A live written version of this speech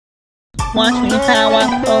Watch me how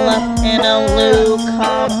I pull up in a Loo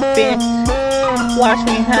Calm Fit. Watch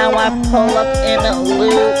me how I pull up in a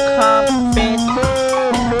Loo Calm Fit.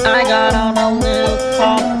 I got on a Loo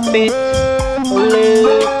Calm Fit.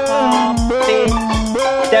 Loo Calm Fit.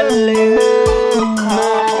 The Loo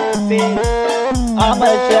Calm Fit.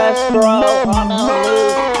 I'ma just throw on a Loo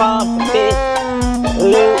Calm Fit.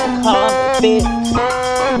 Loo Calm Fit.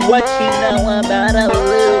 What you know about a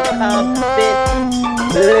Loo Calm Fit?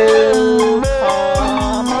 Loo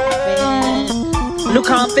Calm Fit. Loo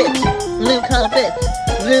Calm Fit. Loo Calm Fit.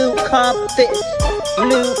 Loo Calm Fit.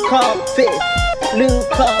 Loo Calm Fit. Loo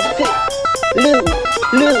Calm Fit. Loo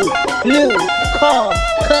Calm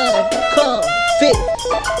Fit.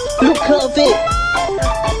 Loo Calm Fit.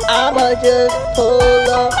 I'ma just pull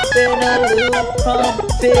up in a Loo Calm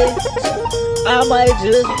Fit. I might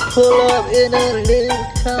just pull up in a Loo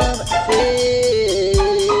Calm Fit.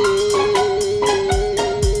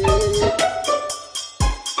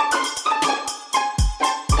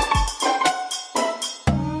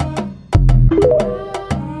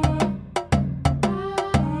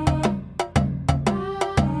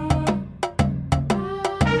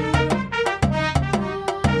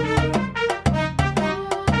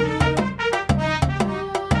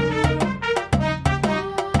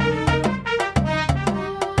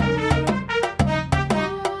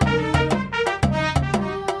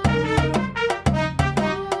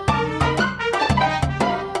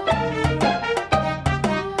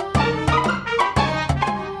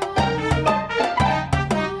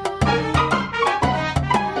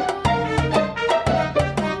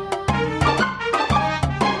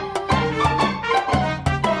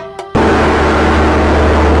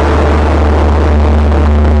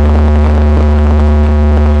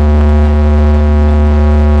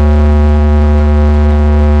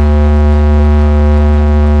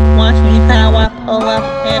 Pull up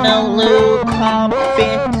in a Loo Calm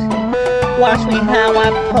Fit. Watch me how I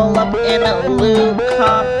pull up in a Loo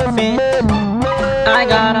Calm Fit. I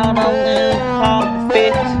got on a Loo Calm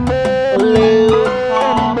Fit. Loo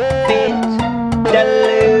Calm Fit. The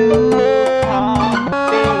Loo Calm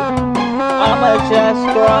Fit. I'ma just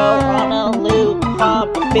throw on a Loo Calm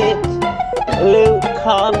Fit. Loo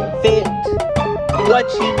Calm Fit. What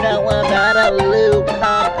you know about a Loo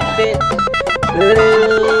Calm Fit?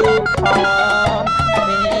 Loo Calm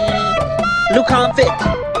Fit. Loo Calm Fit.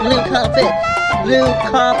 Loo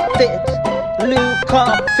Calm Fit. Loo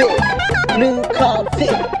Calm Fit. Loo Calm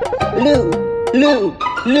Fit. Loo Calm Fit.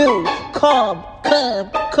 Loo Calm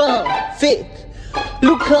Fit.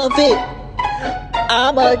 Loo Calm Fit.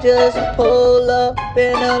 I'ma just pull up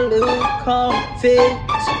in a Loo Calm Fit.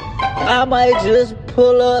 I might just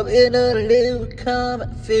pull up in a Loo Calm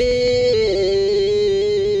Fit.